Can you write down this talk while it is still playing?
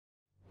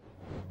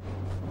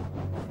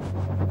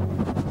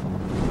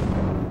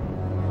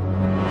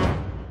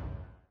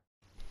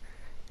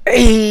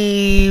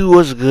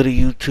What's good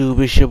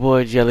YouTube? It's your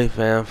boy Jelly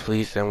Fan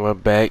Fleece and we're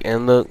back,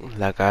 and look,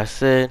 like I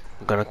said,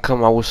 I'm gonna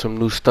come out with some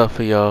new stuff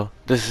for y'all.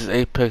 This is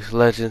Apex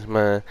Legends,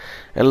 man.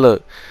 And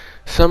look,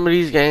 some of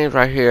these games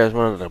right here is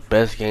one of the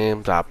best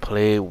games I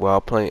played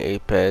while playing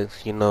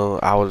Apex. You know,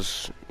 I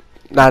was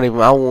I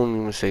won't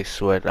even say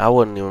sweat. I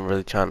wasn't even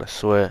really trying to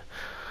sweat.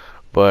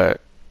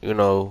 But, you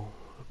know,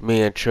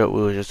 me and Trip,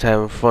 we were just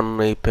having fun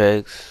on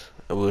Apex.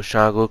 And we was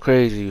trying to go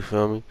crazy, you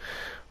feel me?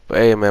 But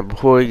hey man,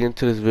 before we get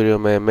into this video,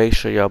 man, make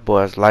sure y'all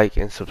boys like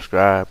and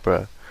subscribe,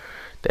 bruh.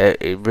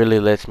 That it really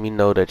lets me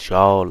know that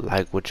y'all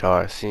like what y'all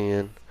are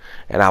seeing,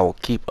 and I will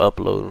keep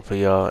uploading for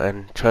y'all.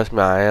 And trust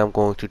me, I am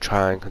going to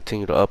try and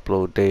continue to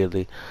upload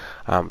daily.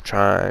 I'm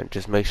trying.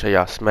 Just make sure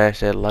y'all smash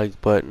that like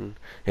button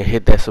and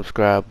hit that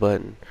subscribe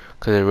button,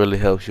 cause it really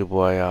helps your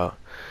boy out.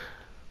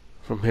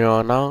 From here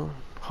on out,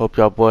 hope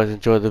y'all boys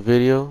enjoy the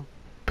video.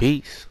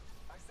 Peace.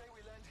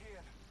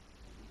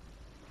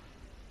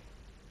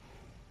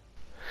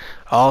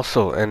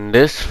 Also, in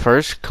this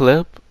first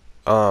clip,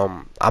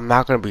 I'm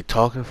not gonna be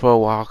talking for a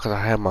while because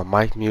I have my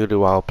mic muted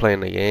while playing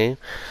the game.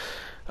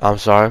 I'm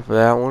sorry for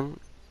that one,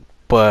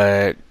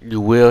 but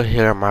you will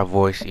hear my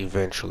voice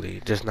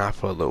eventually, just not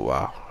for a little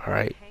while. All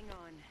right.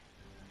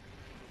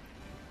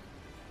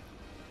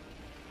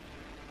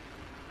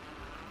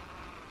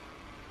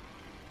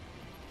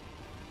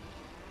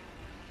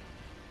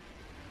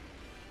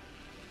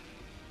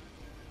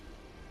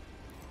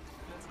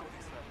 Let's go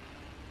this way.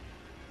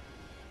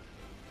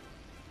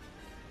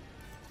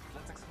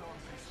 Let's explore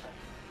this way.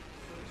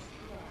 First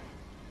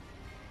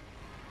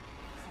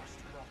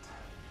blood.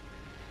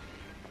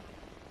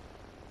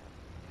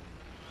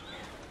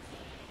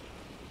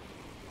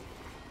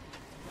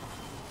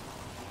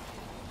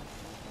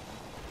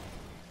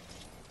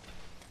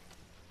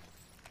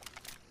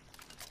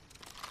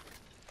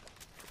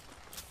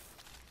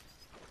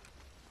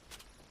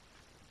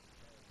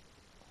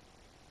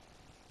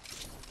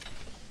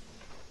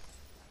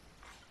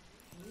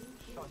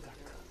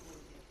 Contact.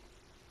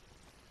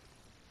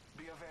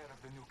 Be aware of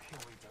the new kill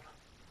leader.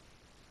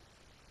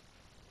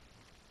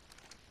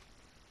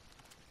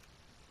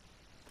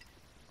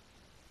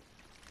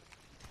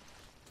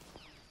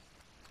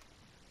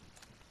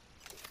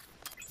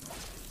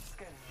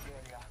 Scanning the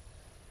area.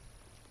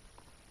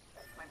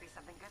 Might be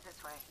something good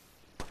this way.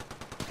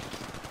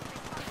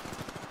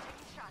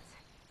 Taking shots.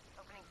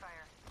 Opening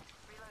fire.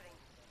 Reloading.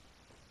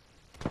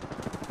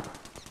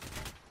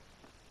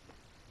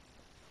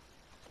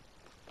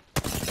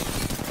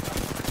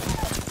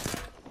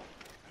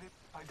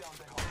 I downed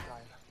the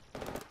hostile.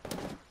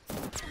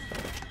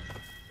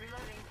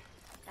 Reloading.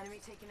 Enemy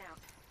taken out.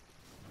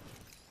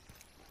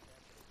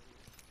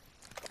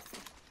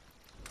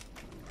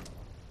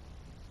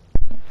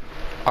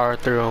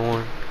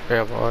 R301. They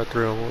have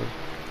R301.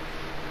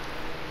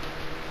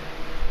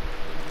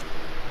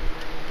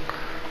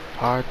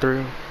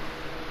 R3.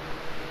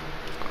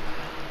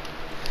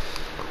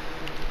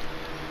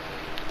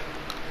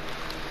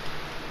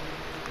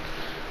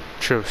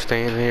 Trip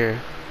staying here.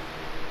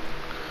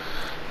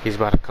 He's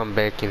about to come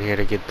back in here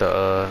to get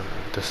the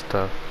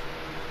stuff.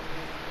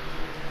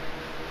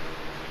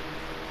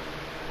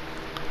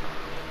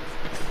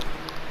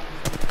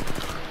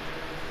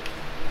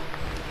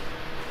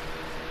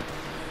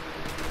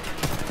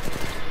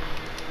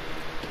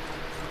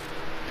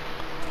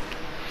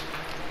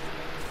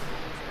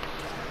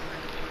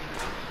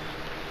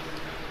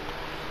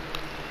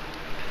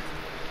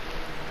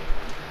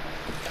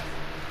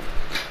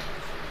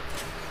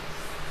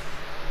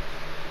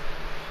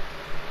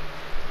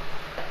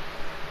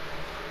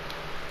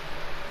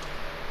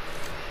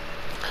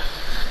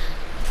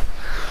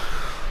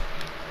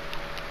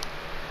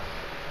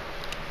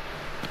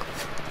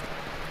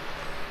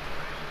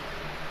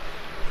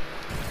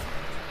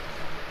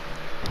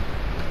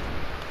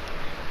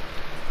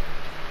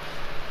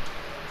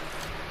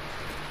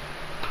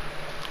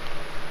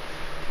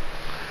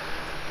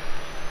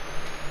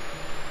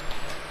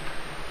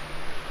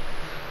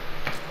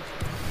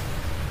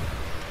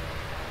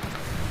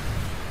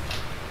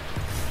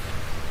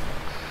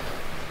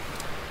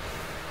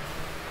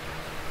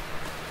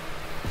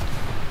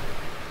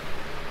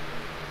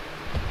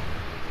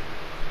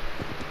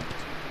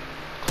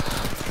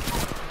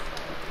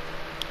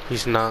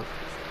 He's not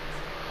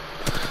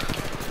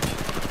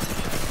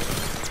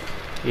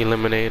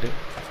eliminated.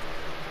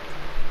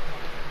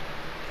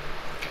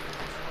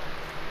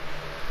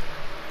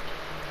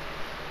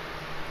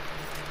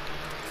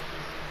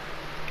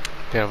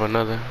 They have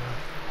another.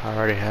 I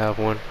already have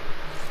one.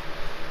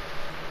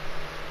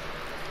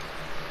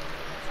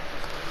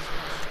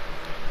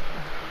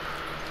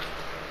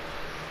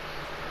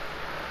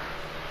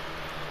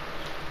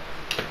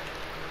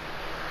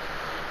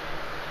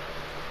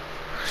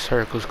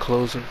 Circle's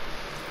closing.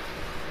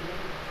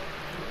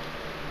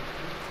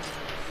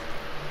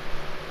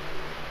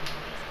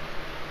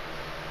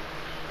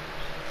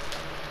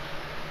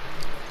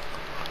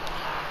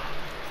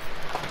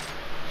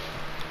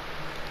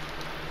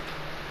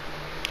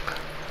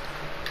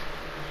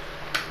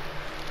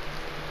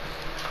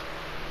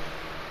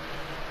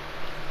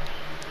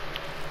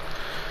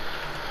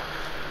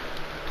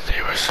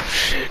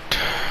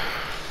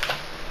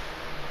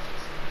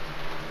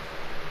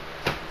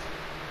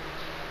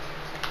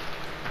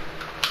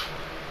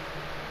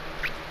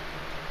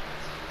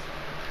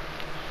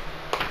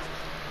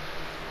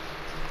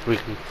 We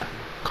can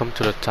come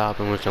to the top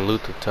and we can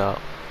loot the top.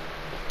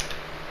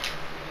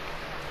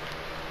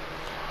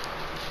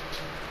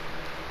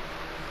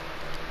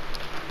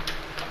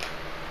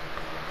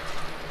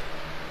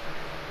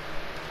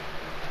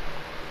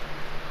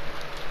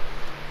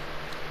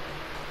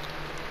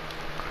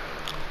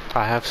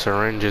 I have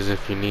syringes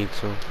if you need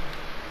some.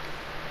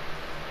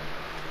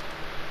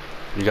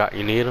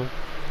 You need them?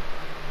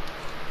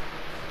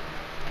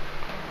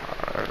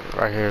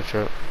 Right here,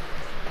 Chip.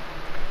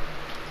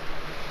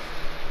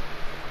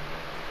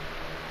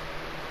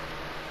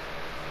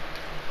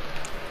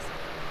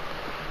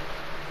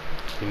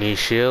 You need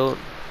shield?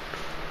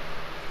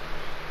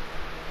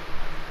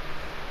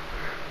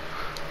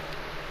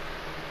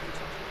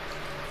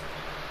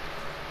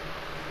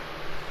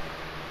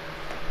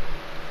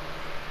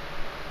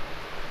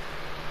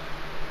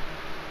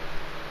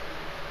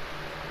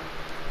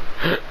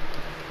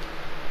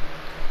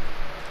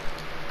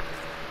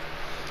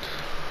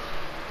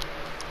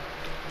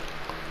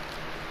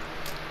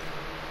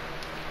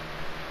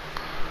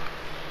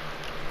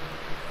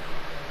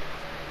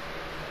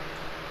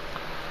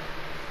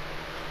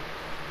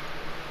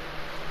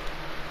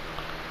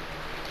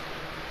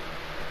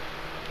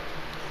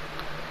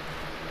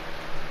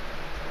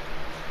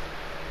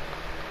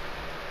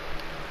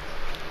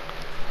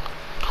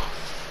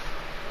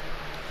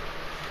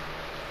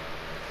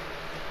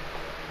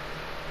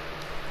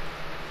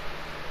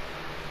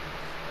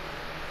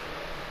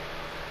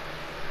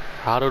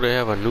 How do they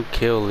have a new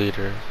kill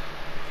leader?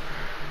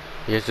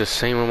 He has the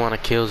same amount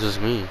of kills as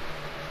me.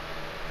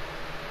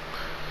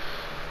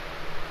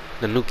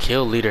 The new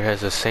kill leader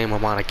has the same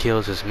amount of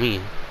kills as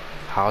me.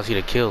 How is he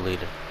the kill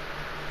leader?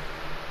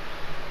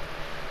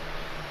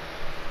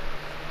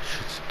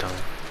 Shit's dumb.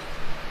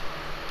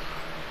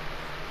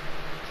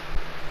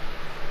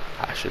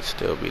 I should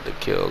still be the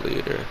kill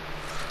leader.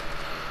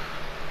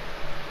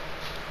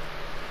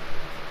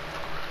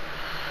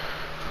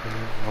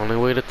 Only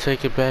way to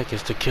take it back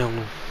is to kill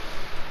him.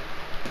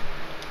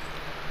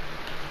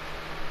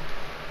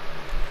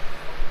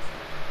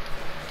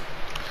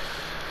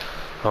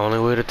 The only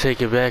way to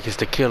take it back is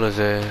to kill his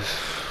ass.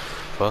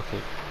 Fuck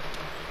it.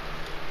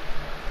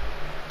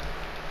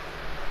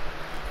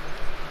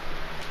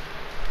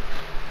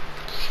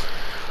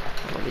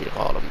 I need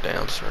all them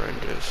damn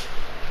syringes.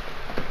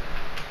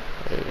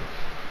 Hey.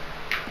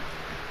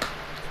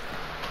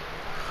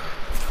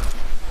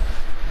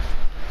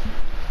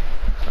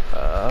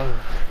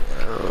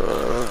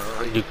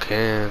 You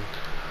can.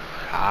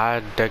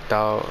 I decked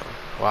out.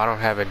 Well, I don't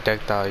have it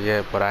decked out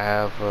yet, but I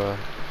have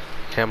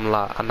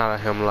hemlock. Not a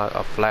hemlock,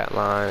 a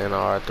flatline and a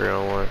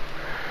R301.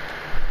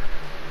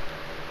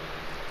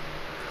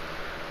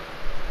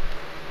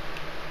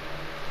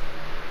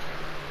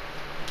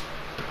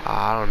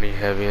 I don't need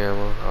heavy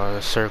ammo or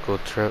a circle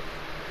trip.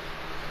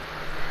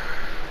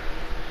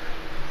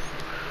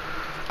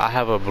 I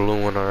have a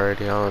blue one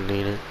already. I don't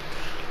need it.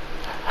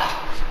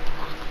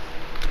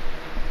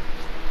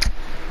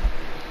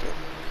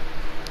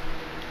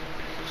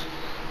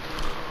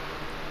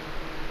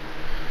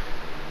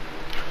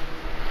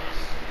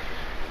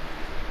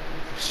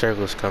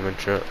 Circle's coming,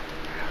 trip.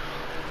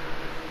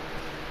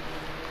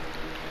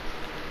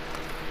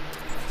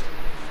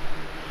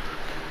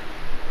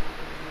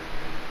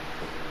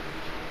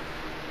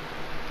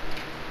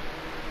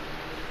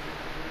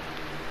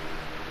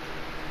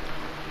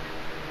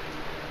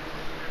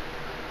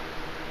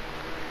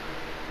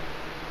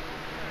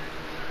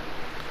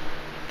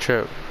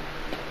 Trip.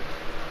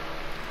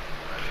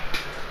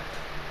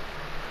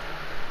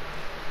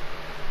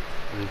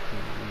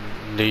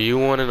 Do you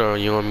want it or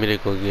you want me to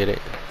go get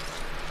it?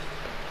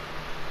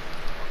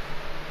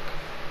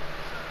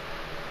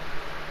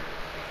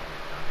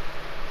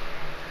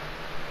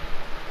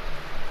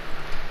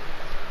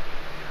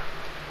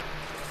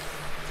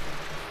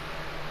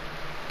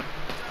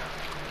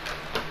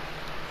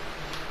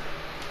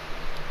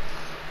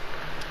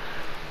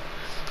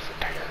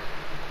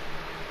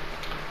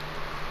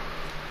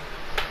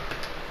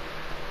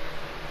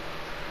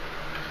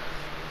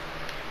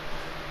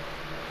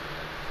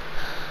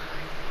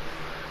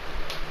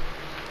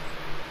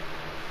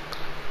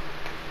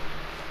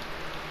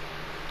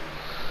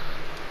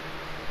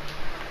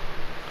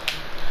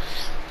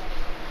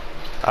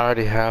 I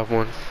already have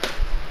one.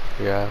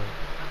 Yeah.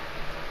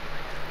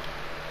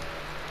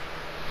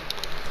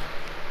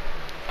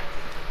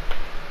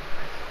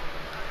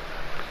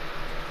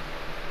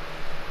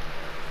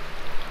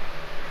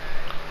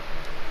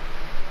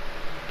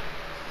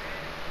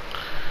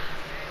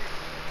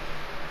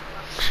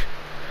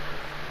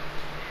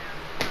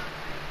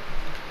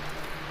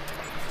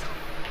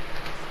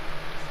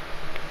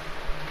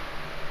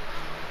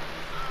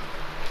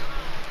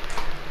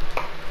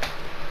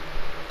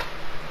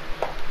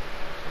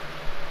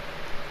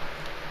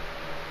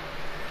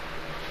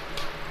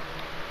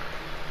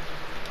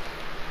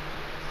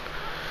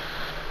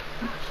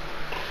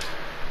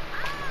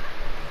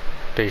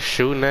 They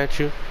shooting at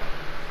you?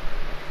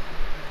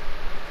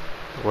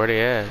 Where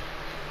they at?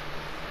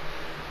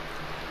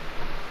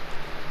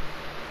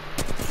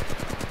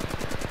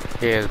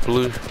 Yeah, it's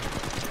blue.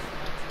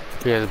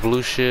 He has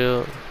blue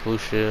shield. Blue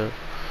shield.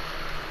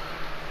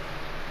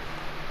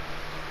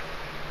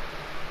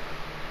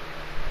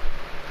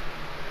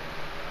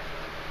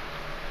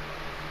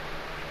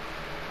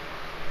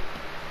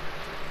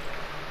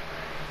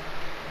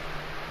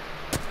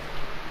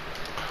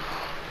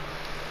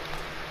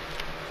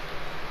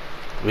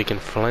 We can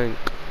flank.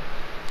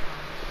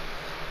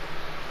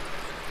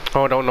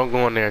 Oh, don't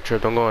go in there,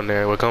 Trip. Don't go in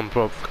there. We'll come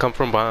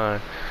from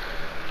behind.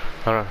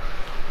 Hold on.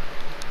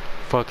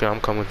 Fuck it, I'm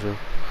coming through.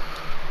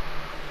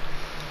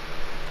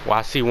 Well,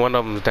 I see one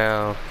of them's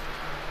down.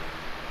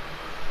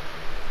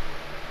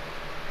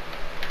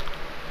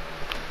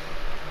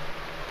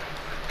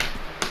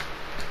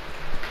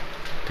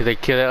 Did they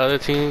kill that other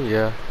team?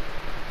 Yeah.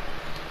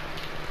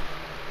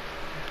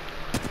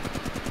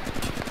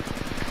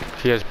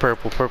 He has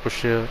purple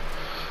shield.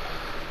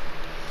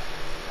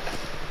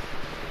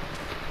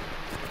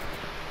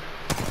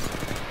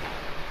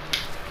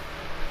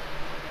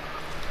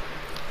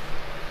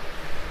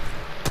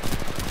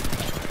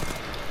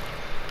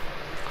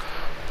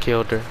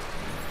 Killed her.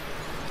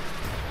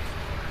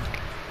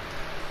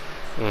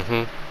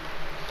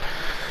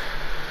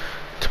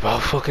 It's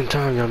about fucking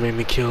time y'all made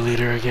me kill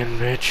leader again,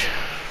 bitch.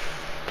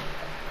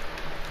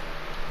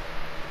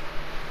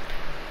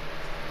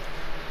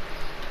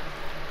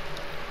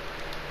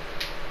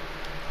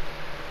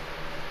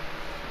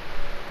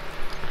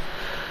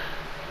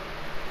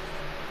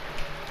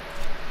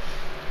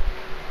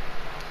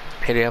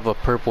 Hey, they have a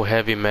purple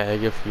heavy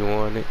mag if you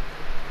want it.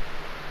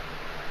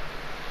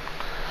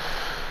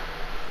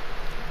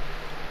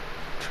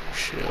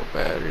 Shield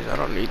batteries. I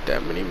don't need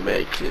that many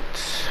med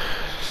kits.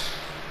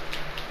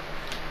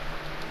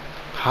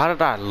 How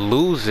did I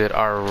lose it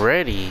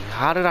already?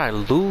 How did I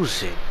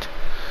lose it?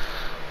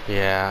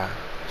 Yeah.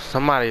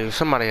 Somebody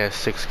has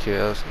 6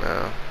 kills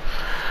now.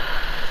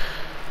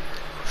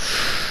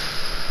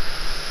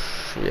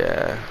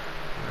 Yeah.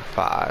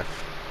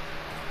 5.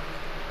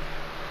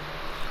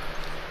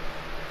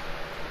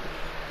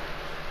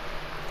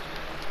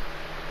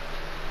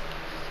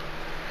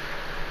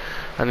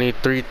 I need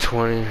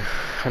 320.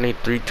 I need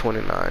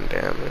 329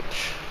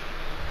 damage.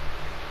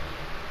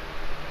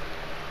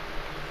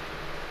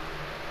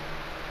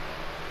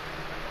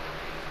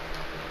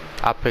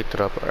 I picked it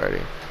up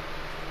already.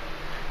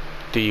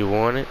 Do you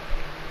want it?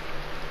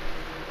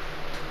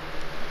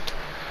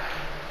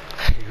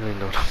 You don't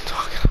know what I'm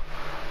talking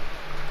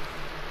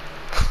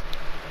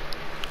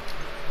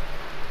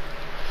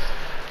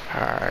about.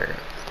 Alright.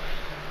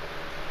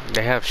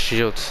 They have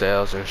shield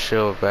cells and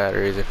shield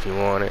batteries if you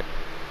want it.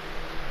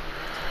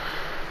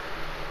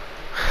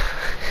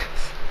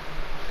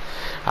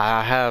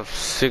 I have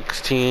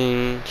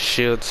 16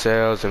 shield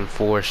cells and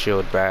 4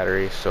 shield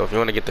batteries. So if you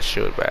want to get the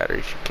shield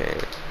batteries, you can.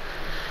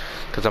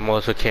 Cause I'm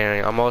also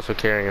carrying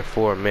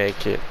 4 med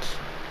kits.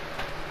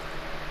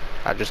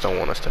 I just don't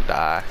want us to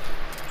die.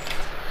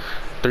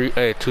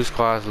 2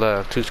 squads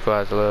left. 2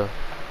 squads left.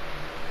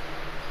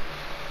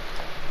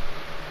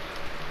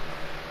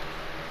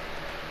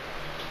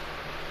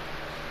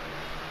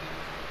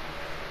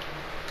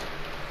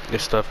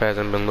 This stuff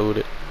hasn't been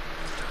looted.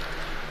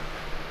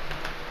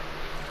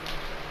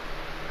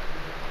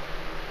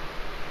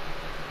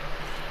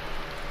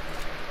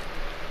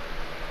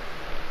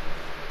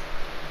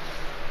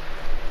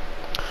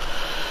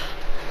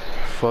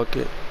 Fuck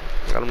it.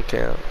 Let them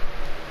camp.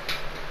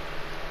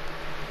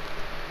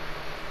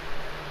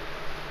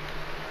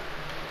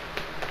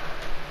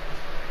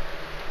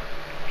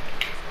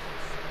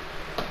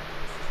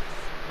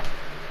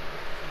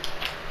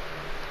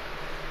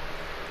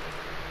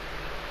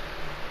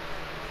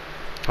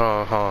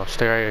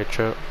 Stay right here,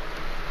 Trip.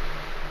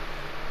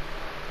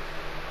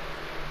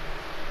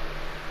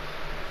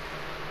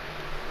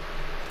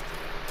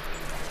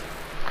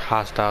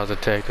 Hostiles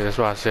detected. That's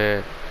what I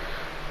said.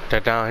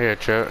 They're down here,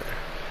 Trip.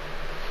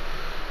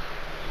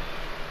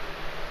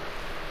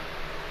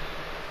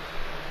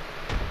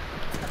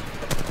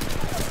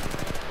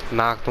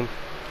 Knocked them.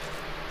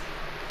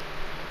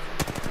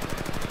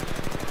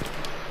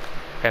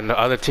 And the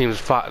other teams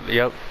fought.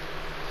 Yep.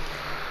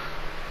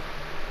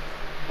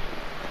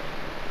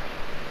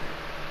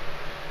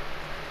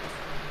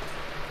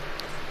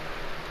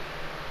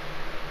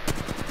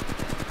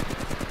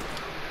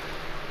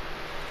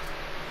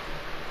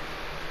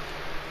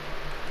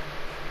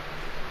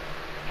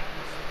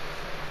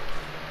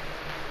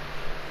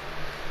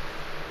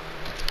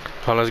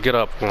 Oh, let's get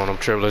up on them,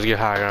 Trip. Let's get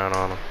high ground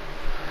on them.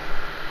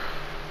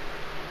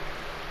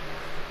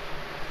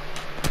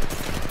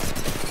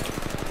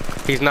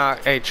 He's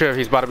knocked. Hey, Trip,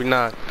 he's about to be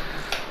knocked.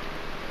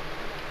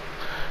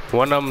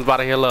 One of them's about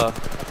to heal up.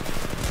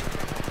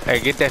 Hey,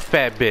 get that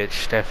fat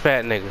bitch. That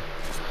fat nigga.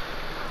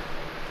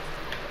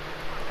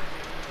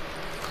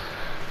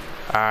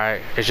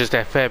 Alright, it's just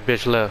that fat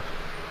bitch left.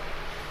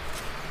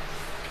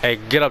 Hey,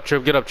 get up,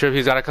 Trip. Get up, Trip.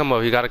 He's gotta come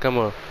up. He gotta come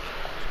up.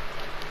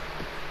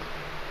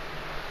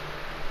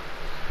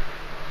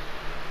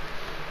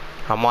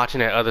 I'm watching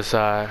that other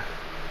side.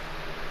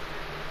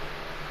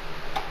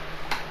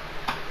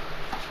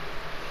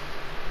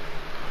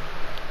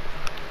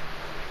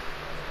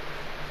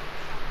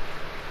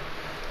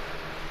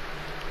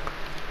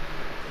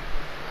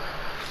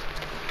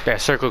 That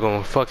circle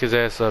gonna fuck his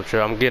ass up,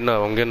 Trip. I'm getting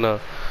up. I'm getting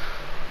up.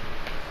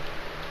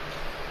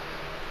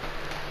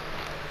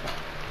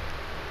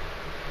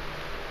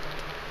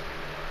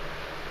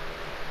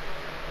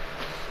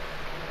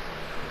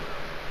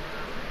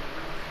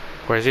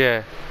 Where's he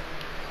at?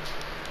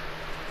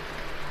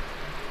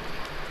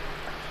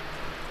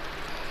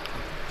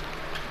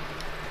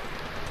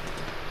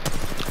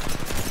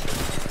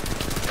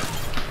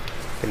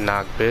 Get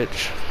knocked,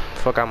 bitch.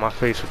 Fuck out my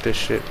face with this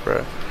shit,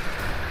 bruh.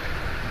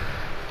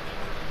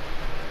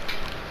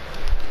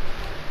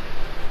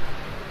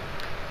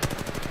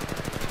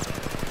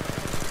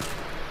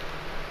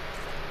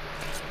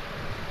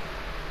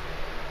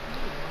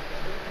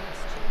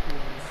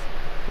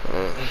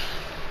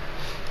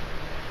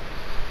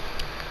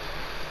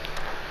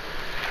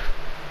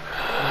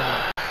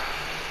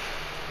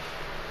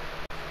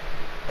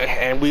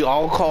 And we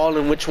all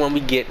calling which one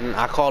we getting.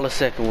 I call the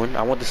second one.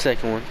 I want the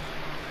second one.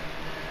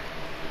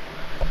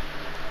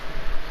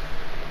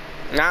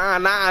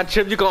 Nah,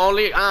 Chip, you can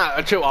only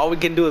Chip, all we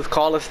can do is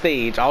call a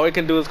stage. All we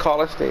can do is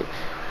call a stage.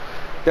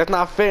 That's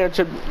not fair,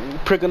 Chip.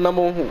 Pick a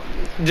number one.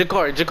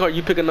 Jakar,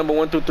 you pick a number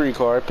 1 through 3,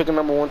 Car. Pick a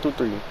number 1 through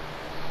 3.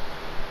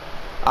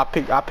 I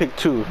pick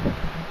 2.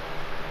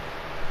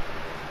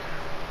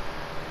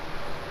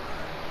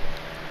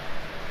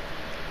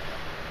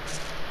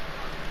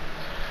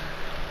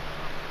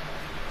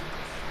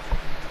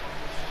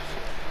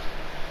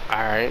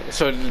 Alright,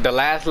 so the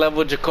last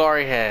level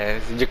Jakari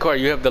has. Jakari,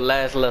 you have the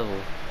last level.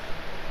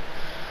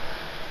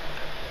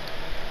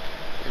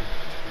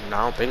 No,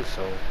 I don't think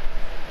so.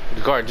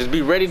 Jakari, just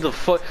be ready to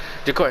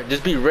Jakari,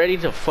 just be ready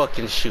to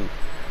fucking shoot.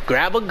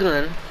 Grab a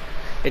gun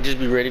and just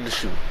be ready to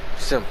shoot.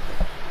 Simple.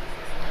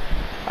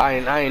 I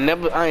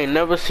ain't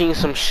never seen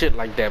some shit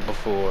like that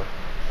before.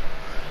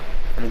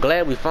 I'm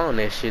glad we found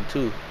that shit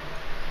too.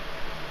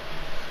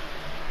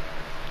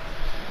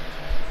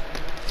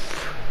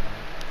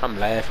 I'm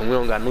laughing. We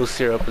don't got no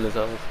syrup in this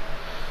house.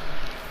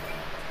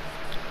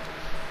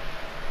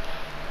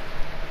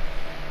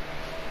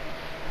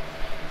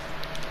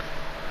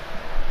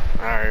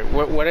 Alright,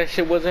 where that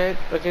shit was at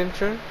again,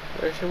 Trey?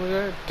 Where that shit was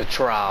at? The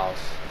trials.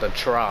 The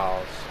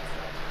trials.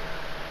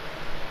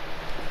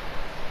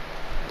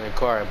 Hey,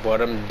 Corey, boy,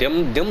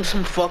 them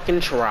some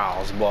fucking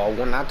trials, boy,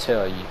 when I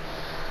tell you.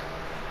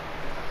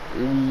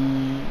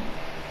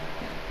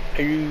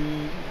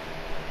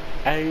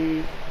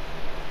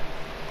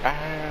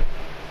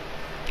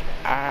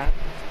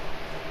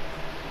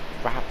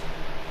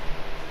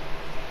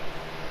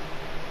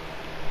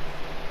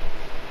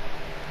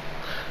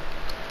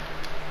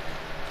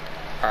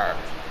 Alright.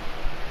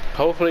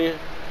 Hopefully,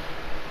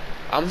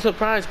 I'm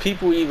surprised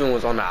people even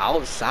was on the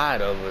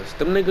outside of us.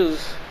 Them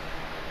niggas.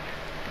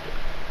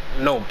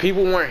 No,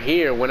 people weren't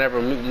here whenever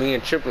me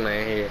and Triple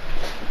ain't here.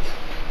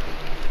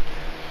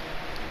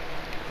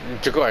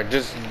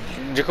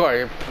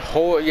 Jakar,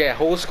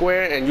 hold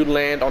square and you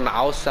land on the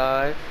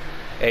outside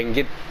and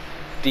get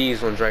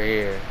these ones right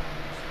here.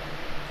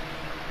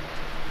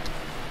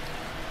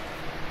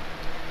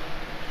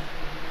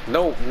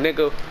 No,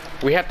 nigga,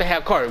 we have to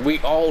have cars. We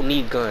all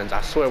need guns.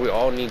 I swear, we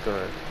all need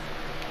guns.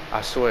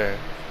 I swear.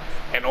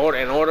 In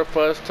order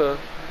for us to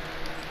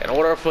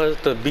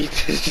beat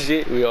this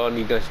shit, we all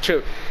need guns.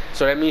 True.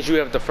 So that means you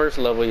have the first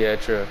level, yeah,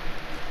 true.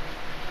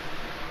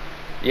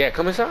 Yeah,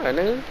 come inside,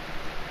 nigga.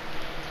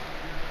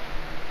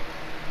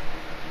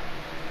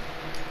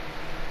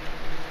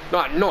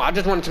 No, I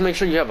just wanted to make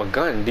sure you have a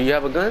gun. Do you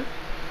have a gun?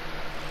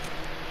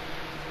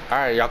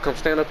 Alright, y'all come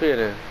stand up here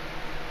then.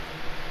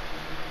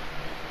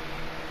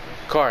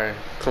 Car,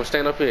 come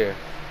stand up here.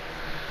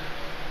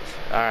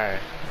 Alright.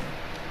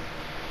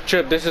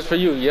 Trip, this is for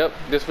you. Yep,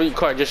 this for you.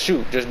 Car, just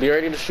shoot. Just be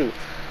ready to shoot.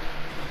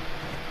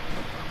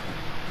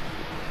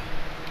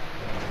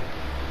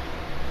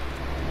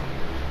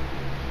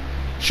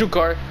 Shoot,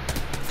 Car.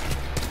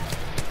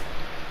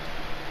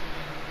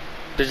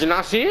 Did you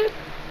not see it?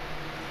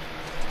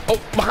 Oh,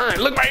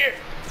 behind. Look right here.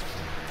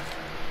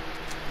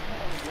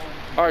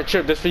 Alright,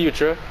 Trip, this for you,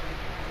 Trip.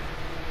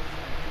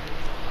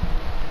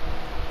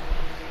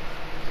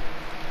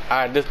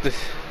 Alright, this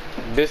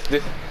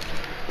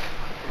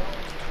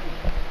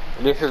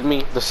is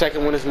me. The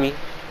second one is me.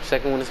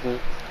 Second one is me.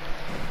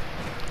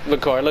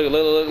 Look, Car.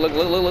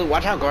 Look.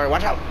 Watch out, Car.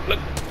 Watch out. Look.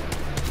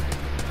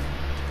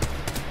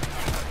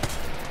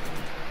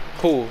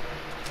 Cool.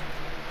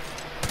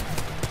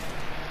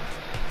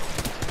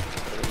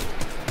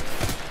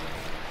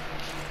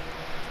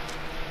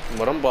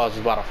 But them balls is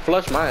about to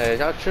flush my ass.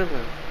 Y'all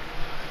tripping.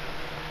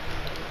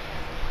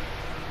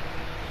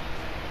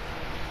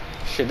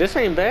 Shit, this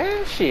ain't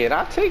bad. Shit,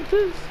 I'll take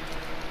this.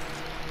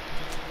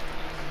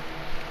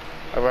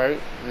 Alright,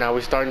 now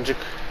we starting to...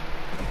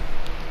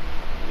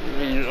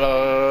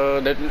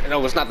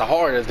 no, it's not the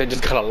hardest. They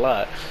just got a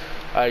lot.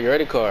 Alright, you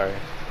ready, Car?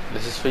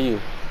 This is for you.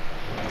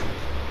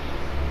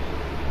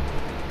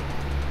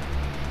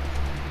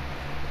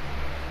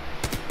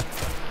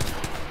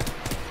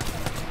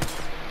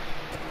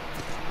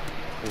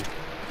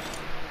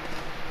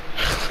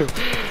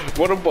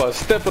 What a boss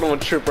stepping on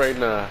Trip right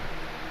now.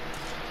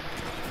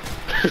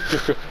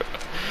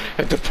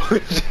 Have to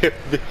punch that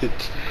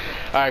bitch.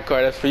 Alright,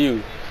 Carl, that's for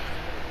you.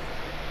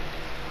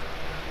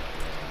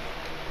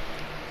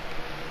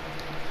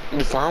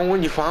 You found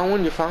one? You found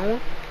one? You found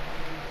one?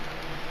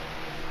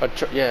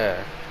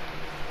 Yeah.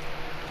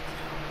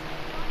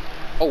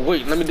 Oh,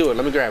 wait, let me do it.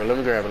 Let me grab it. Let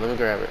me grab it. Let me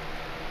grab it.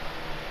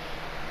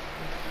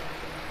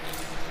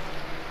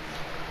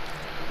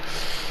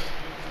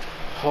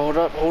 Hold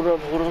up, hold up,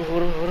 hold up,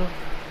 hold up, hold up.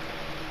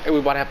 Hey, we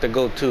about to have to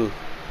go too.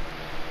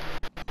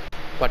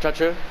 Watch out,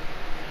 here.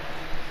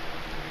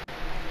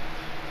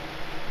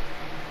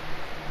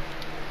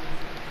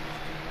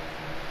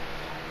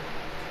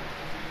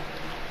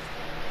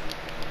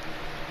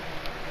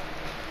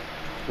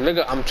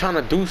 Nigga, I'm trying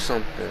to do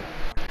something.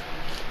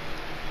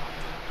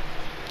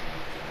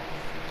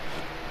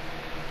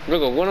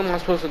 Nigga, what am I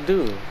supposed to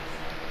do?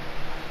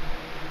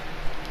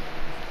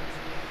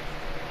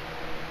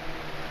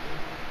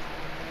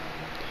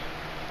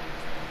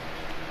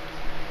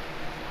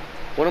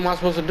 What am I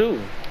supposed to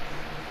do?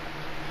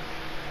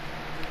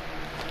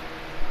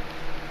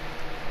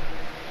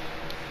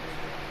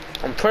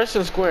 I'm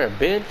pressing square,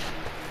 bitch.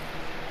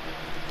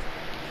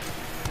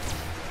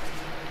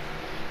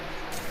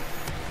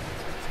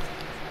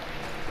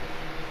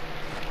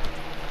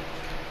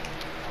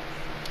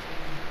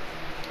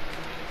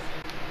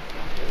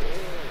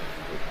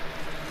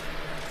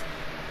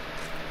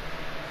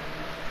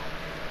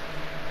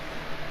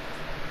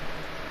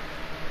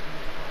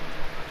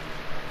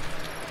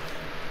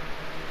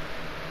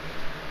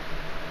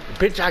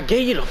 Bitch, I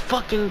gave you the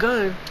fucking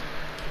gun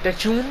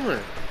that you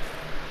want.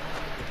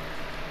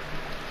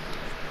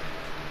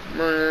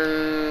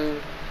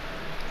 Man.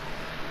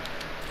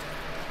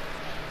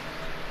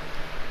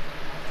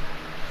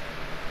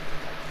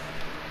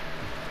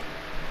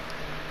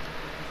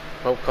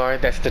 Okay,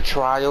 that's the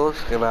trials.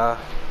 And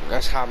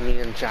that's how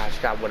me and Josh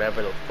got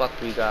whatever the fuck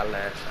we got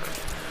last time.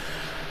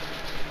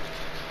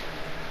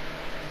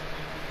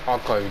 I'll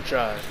call you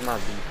Josh,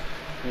 might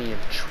be me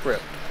and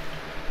Trip.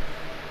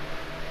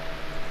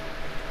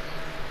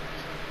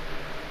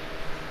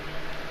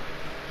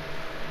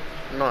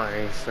 No, I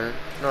ain't, son.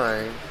 No, I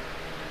ain't.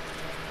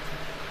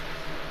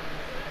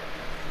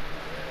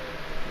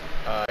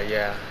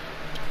 Yeah.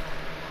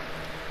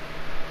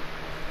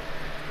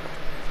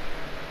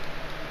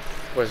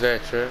 What's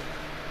that, Trip?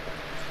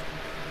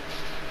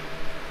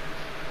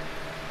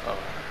 Oh.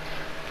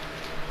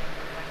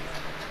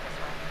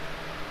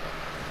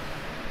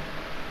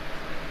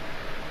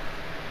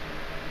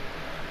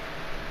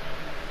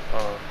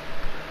 Oh.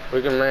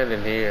 We can land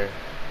in here.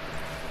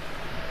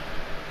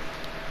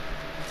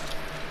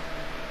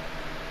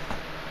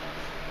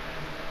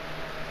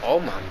 Oh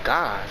my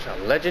gosh, a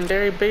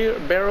legendary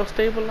barrel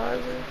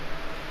stabilizer?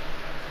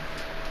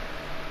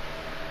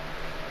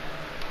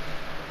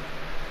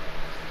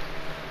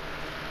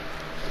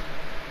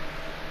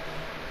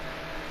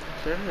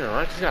 Damn,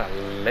 I just got a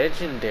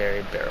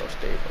legendary barrel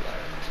stabilizer.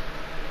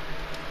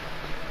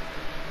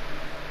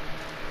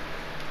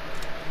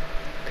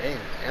 Damn,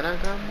 and I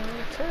got my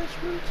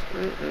attachments?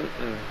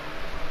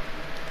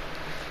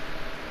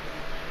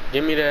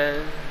 Give me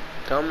that.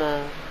 Come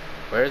on.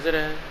 Where's it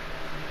at?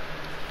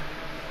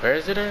 Where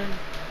is it at?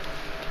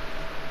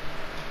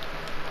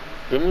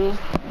 Give me.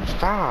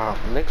 Stop,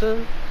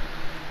 nigga.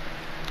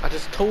 I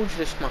just told you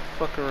this is my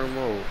fucking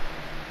remote.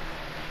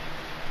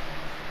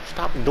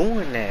 Stop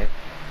doing that.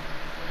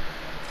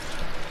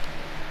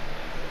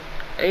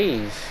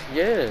 Ace,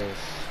 yes.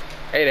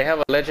 Hey, they have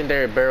a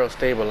legendary barrel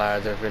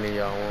stabilizer if any of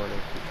y'all want it.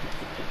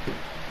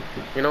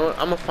 You know what?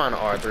 I'm gonna find an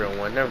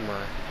R301. Never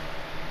mind.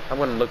 I'm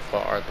gonna look for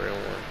an R301.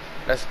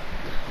 That's.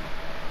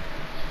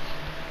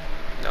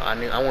 No, I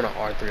want an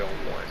R301.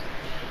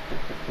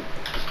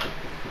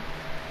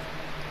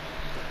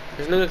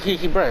 This nigga,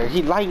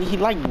 he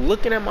like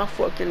looking at my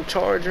fucking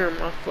charger and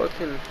my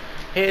fucking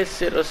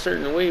headset a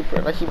certain way,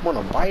 bro. Like he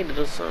wanna bite it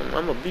or something.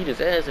 I'ma beat his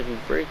ass if he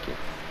break it.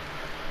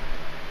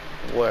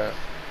 What?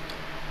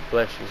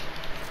 Bless you.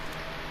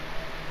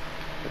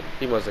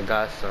 He must have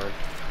got some.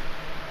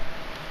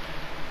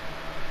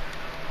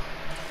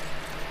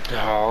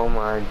 Oh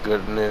my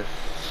goodness.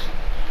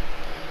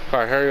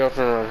 Alright, hurry up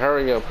and run.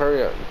 Hurry up,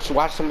 hurry up.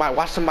 Watch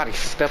somebody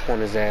step on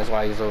his ass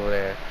while he's over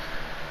there.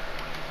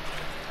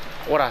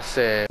 What I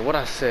said.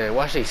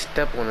 Watch they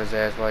step on his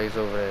ass while he's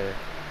over there.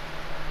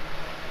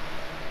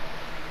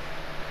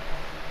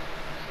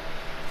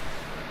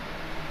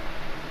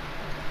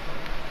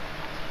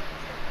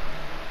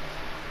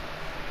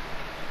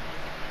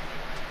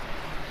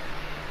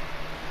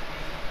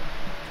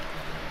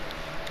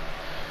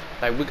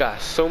 Like, we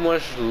got so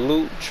much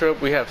loot,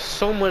 Trip. We have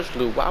so much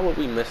loot. Why would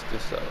we mess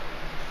this up?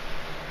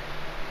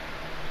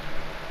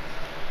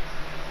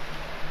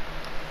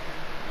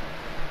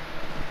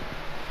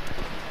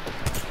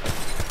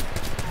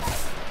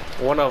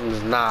 One of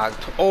them's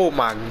knocked. Oh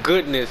my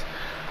goodness.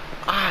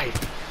 I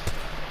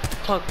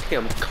fucked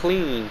him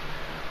clean.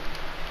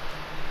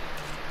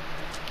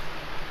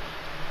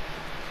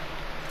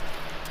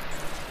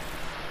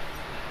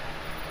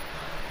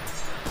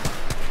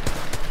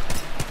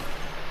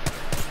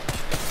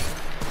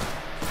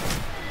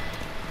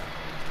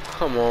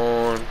 Come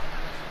on.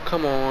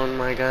 Come on,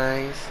 my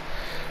guys.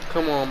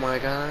 Come on, my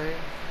guy.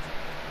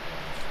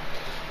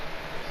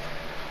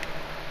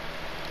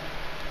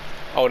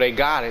 Oh, they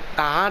got it.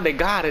 They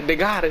got it. They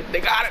got it.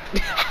 They got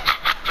it.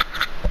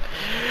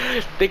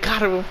 They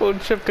got it before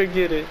Chip could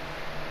get it.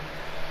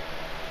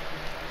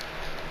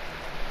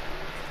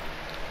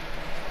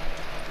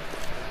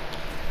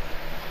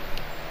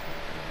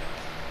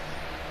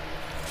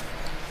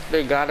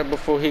 They got it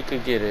before he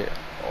could get it.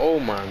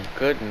 Oh my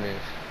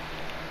goodness.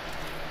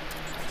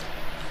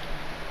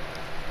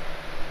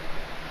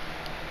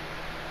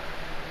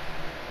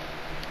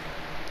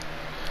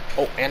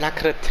 Oh, and I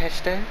could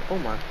attach that? Oh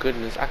my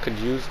goodness, I could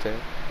use that.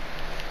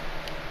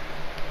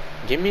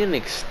 Give me an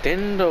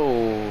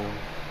extendo.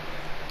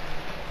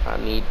 I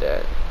need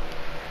that.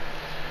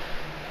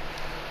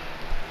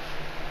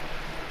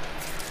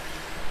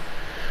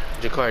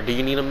 Jakar, do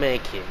you need a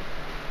med kit?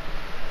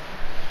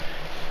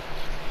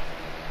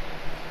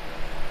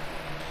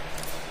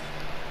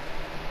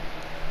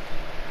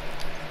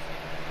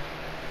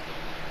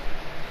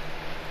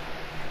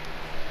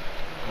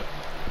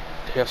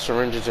 They have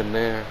syringes in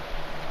there.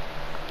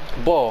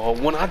 Boy,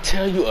 when I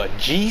tell you a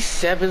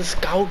G7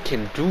 Scout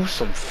can do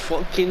some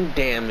fucking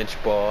damage,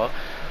 boy.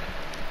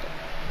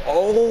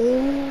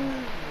 Oh,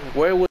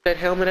 where was that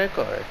helmet at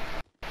card?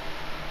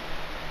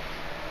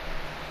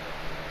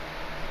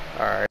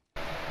 Alright.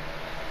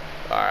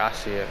 Alright, I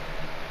see it.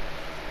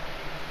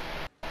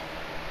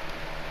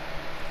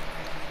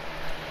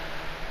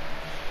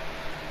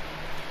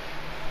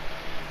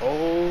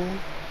 Oh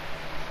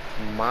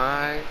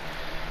my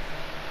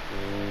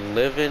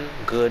living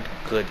good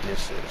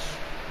goodnesses.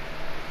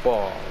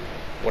 Boy,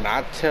 when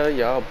I tell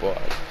y'all, boy,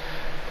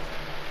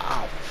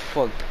 I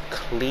fucked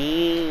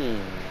clean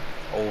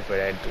over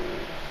that dude.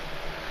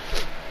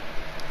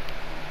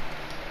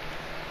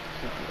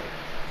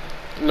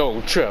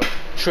 No, Trip.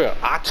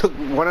 I took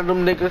one of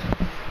them niggas.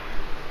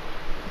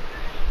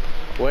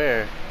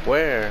 Where?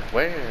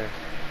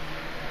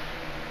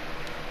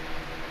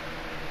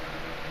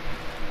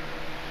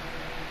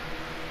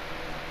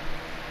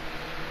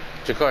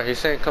 Jakar, he's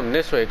saying come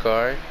this way,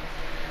 Car.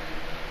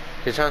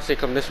 He's trying to say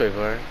come this way,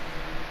 Car.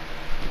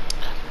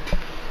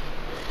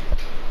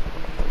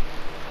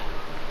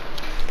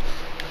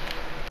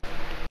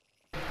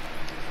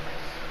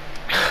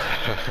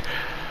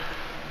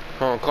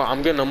 Hold on, Car.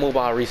 I'm getting a mobile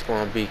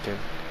respawn beacon.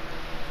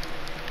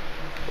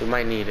 We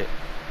might need it.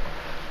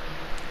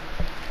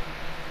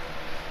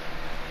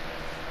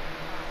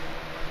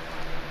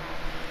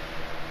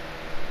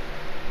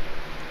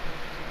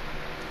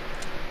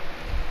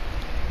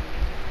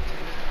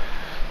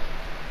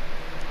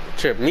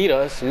 Trip, meet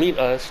us,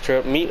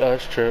 Trip,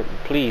 Trip.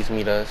 Please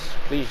meet us.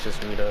 Please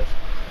just meet us.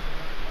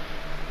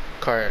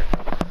 Car,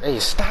 hey,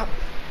 stop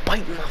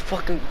biting my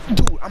fucking...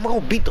 Dude, I'm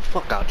gonna beat the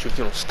fuck out you if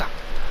you don't stop.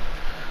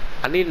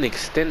 I need an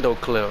extendo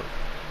clip.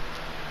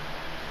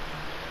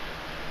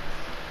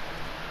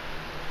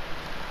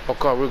 Oh,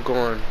 Car, we're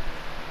going...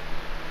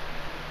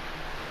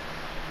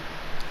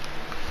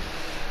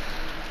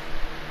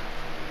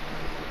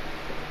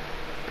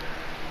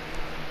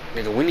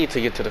 Nigga, we need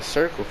to get to the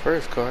circle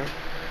first, Car.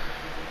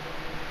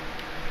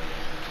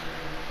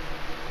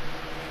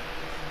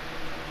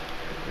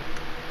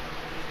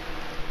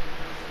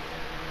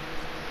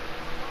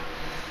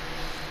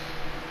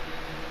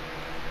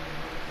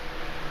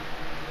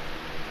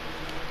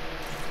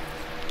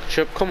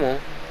 Chip, come on.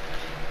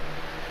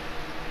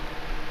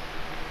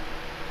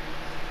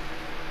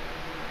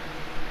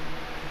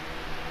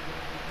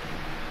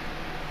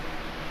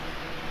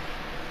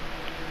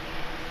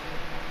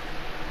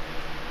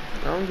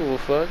 I don't give a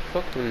fuck.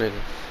 Fuck them niggas.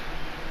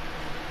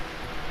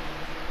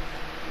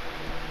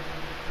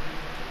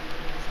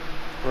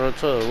 Real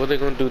talk, what they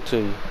gonna do to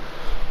you?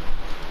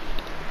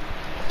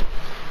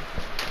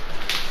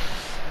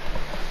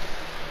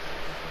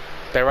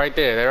 They're right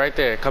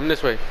there. Come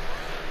this way.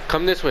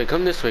 Come this way.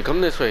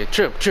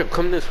 Trip,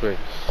 come this way.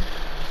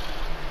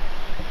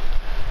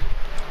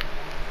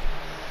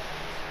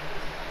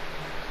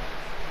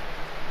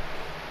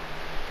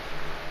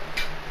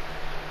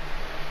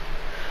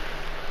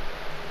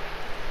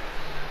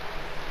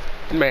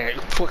 Man,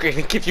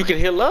 fucking if you can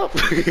heal up.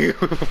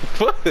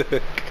 Fuck.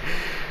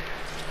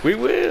 We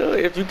will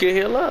if you can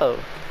heal up.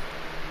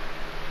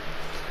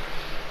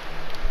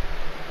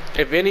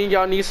 If any of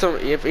y'all need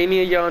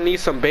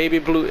some baby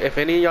blue, if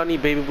any of y'all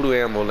need baby blue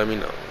ammo, let me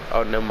know.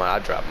 Oh, never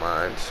mind, I dropped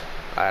mines.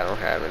 I don't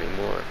have any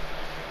more.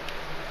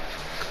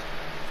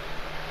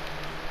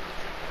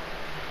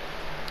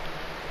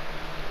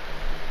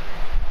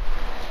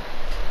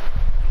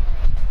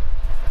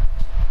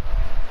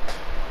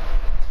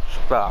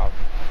 Stop.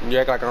 You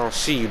act like I don't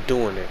see you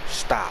doing it.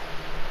 Stop.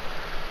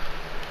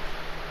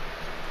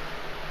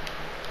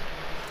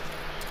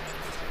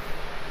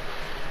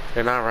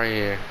 They're not right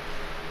here.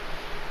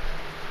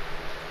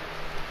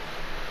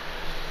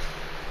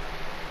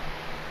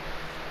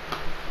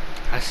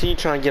 I see you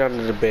trying to get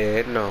under the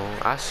bed. No,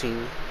 I see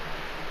you.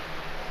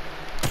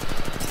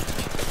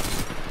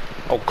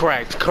 Oh,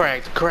 cracked.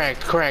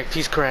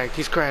 He's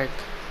cracked.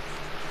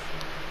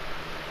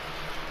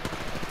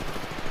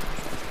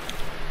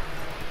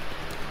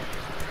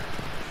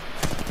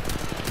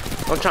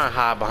 I'm trying to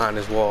hide behind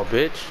this wall,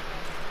 bitch.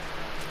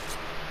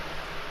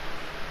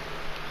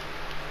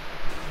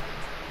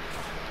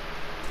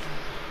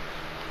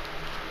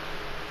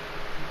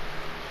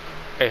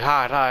 Hey,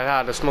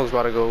 hide. The smoke's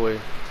about to go away.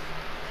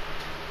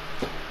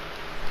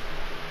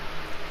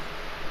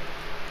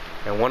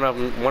 And one of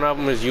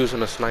them is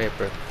using a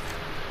sniper.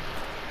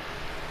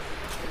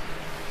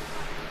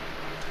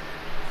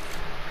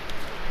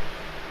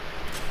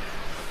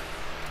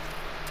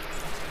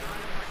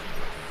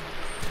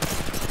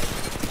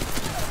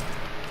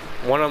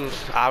 One of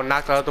them's, I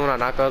knocked the other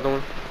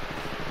one.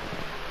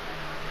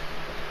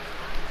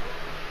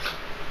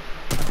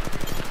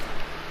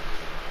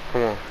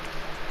 Come on.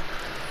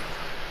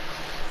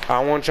 I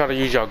don't want y'all to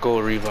use y'all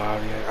gold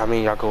revive. I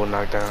mean, y'all gold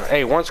knockdown.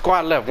 Hey, one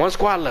squad left.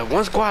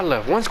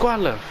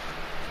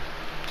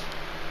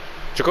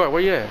 Jakar,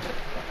 where you at?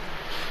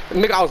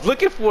 Nigga, I was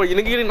looking for you.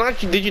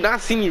 Nigga, did you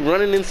not see me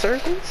running in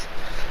circles?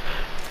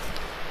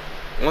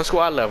 One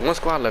squad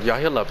left. Y'all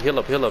heal up.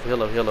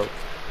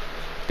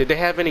 Did they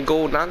have any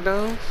gold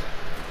knockdowns?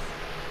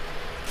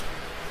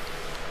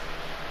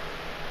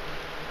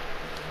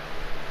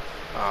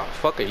 Ah,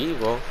 fuck it,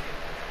 Evo.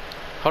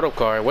 Hold up,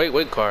 car.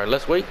 Wait, car.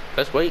 Let's wait.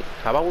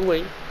 How about we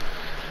wait?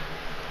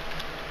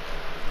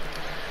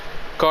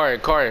 Car.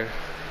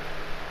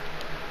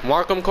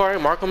 Mark him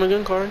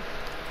again, car.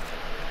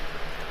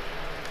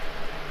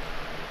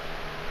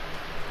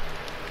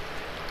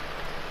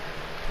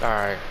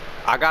 Alright.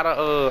 I got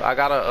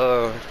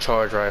a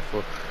charge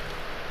rifle.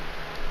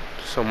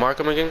 So mark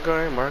him again,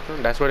 car. Mark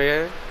him. That's where they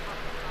at?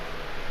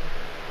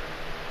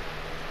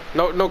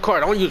 No, car.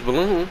 Don't use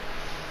balloon.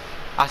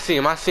 I see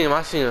him.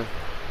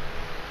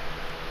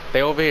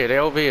 They over here.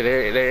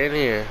 They're in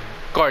here.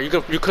 Car, you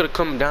could have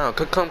come down.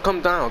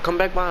 Come down. Come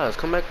back by us.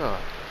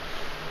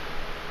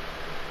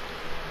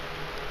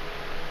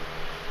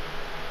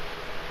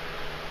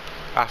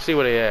 I see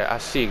where they at. I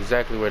see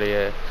exactly where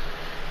they at.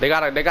 They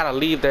gotta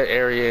leave that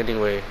area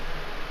anyway.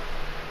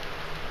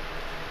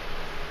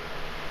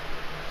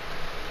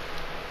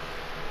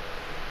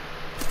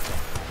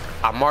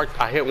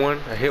 I hit one.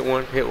 I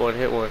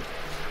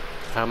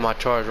have my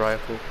charge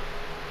rifle.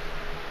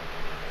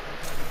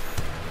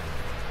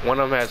 One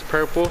of them has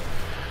purple.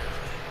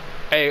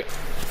 Hey,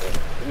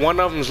 one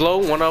of them's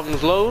low.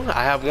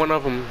 I have one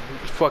of them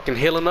fucking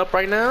healing up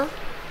right now.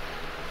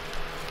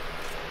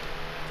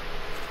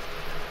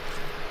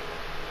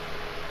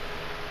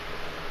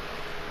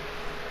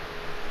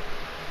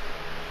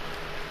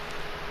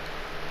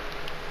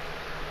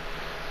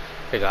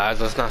 Hey guys,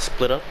 let's not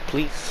split up,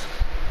 please.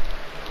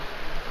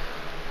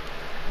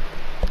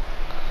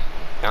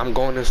 I'm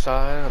going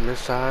inside. I'm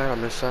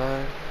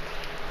inside.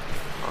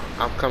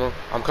 I'm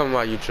coming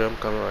by you, Trip. I'm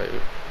coming by you.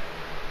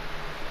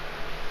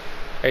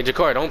 Hey,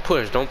 Jakari, don't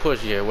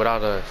push yet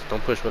without us.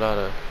 Don't push without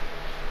us.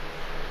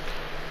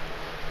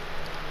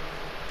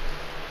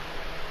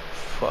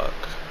 Fuck.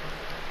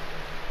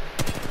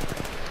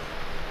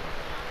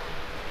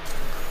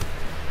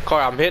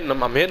 Car, I'm hitting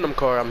them,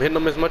 Car. I'm hitting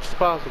them as much as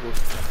possible.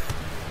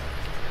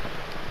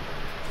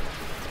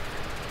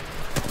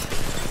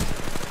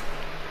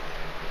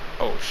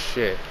 Oh,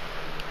 shit.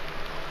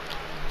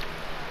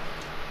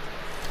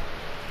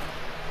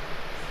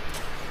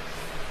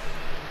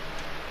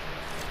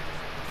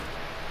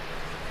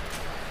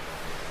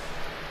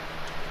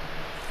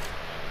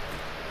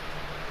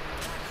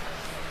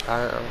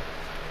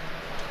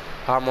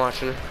 I'm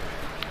watching it.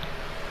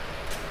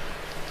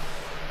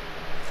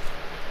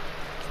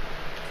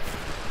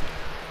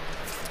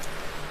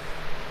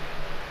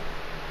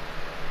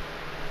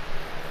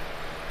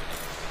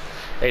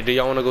 Hey, do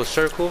y'all want to go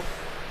circle?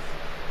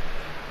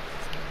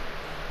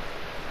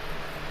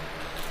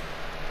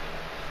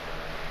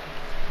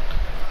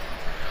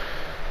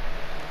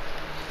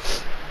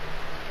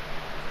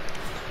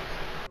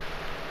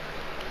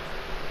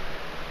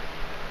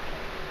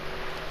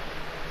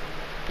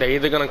 They're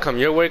either gonna come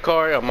your way,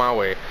 Car, or my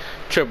way.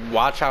 Trip,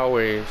 watch our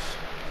ways.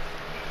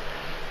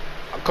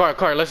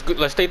 Car,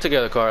 let's stay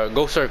together, Car.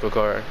 Go circle,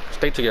 Car.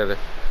 Stay together.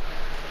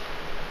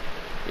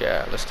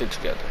 Yeah, let's stay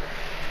together.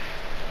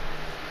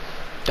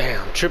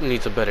 Damn, Trip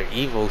needs a better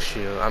Evo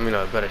shield. I mean,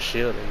 a better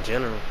shield in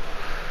general.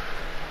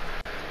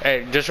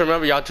 Hey, just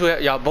remember,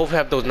 y'all both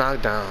have those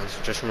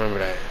knockdowns. Just remember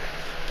that.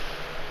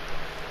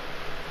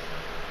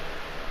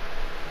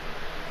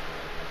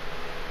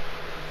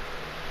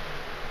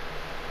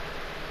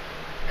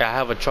 I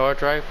have a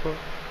charge rifle.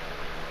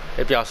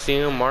 If y'all see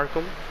him, mark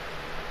him.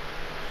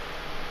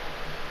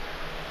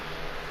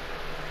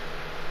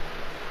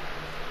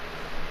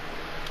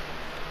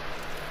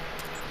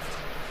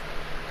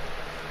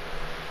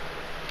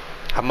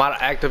 I might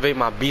activate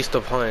my beast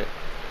of hunt.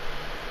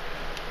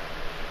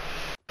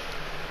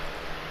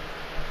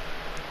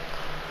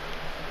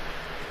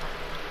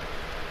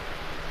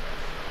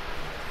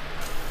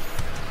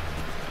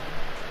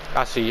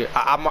 I see you.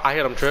 I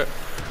hit him, Trip.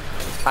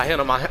 I hit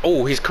him.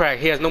 Oh, he's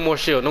cracked. He has no more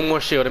shield.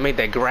 It made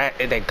that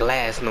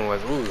glass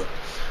noise. Ooh.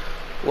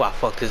 Ooh, I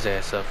fucked his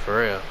ass up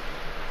for real.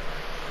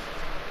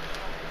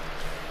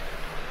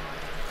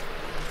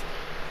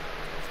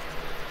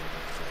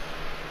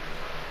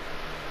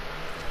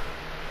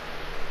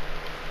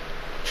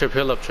 Trip,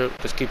 heal up,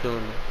 Trip. Just keep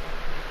healing me.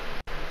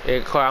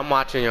 Hey, Car, I'm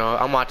watching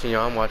y'all. I'm watching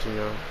y'all. I'm watching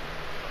y'all.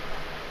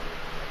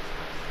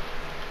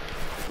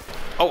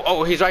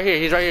 Oh, he's right here.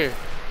 He's right here.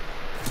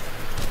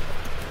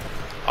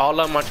 All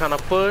of them are trying to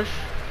push.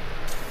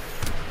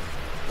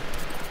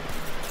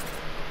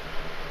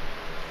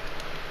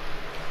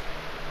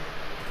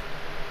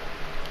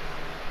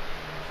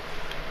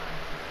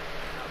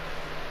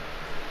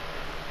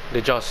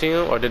 Did y'all see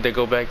him or did they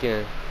go back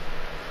in?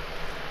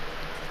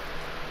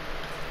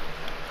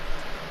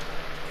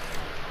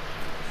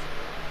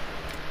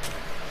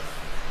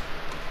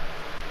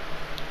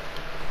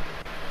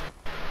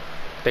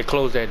 They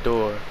closed that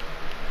door.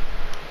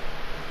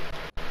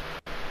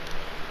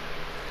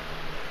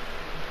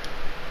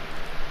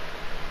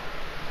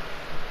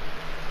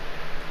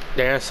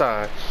 They're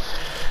inside.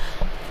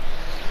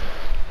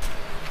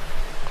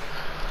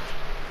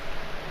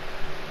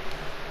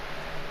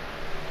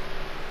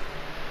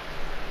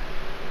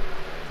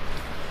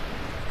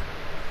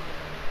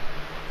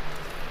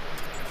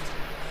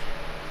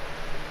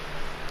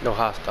 No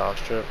hostile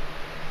strip.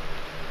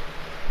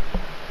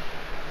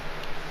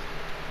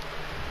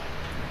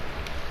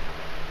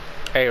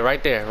 Hey,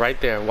 right there, right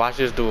there. Watch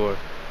this door.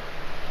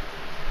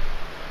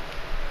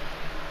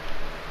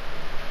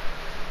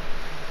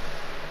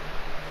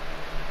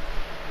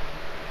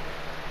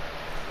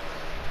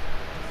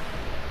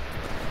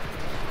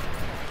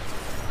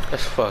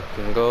 Let's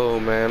fucking go,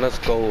 man. Let's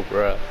go,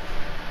 bruh.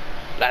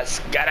 Let's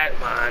get it,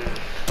 man.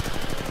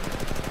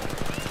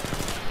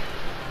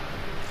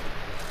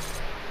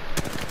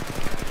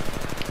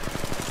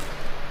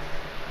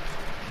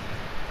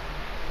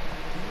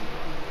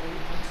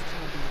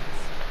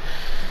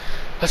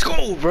 Let's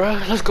go,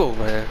 bruh. Let's go,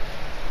 man.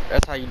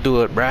 That's how you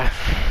do it, bruh.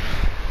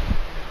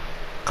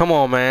 Come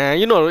on, man.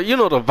 You know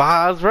the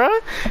vibes, bruh.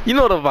 You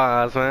know the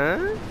vibes,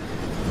 man.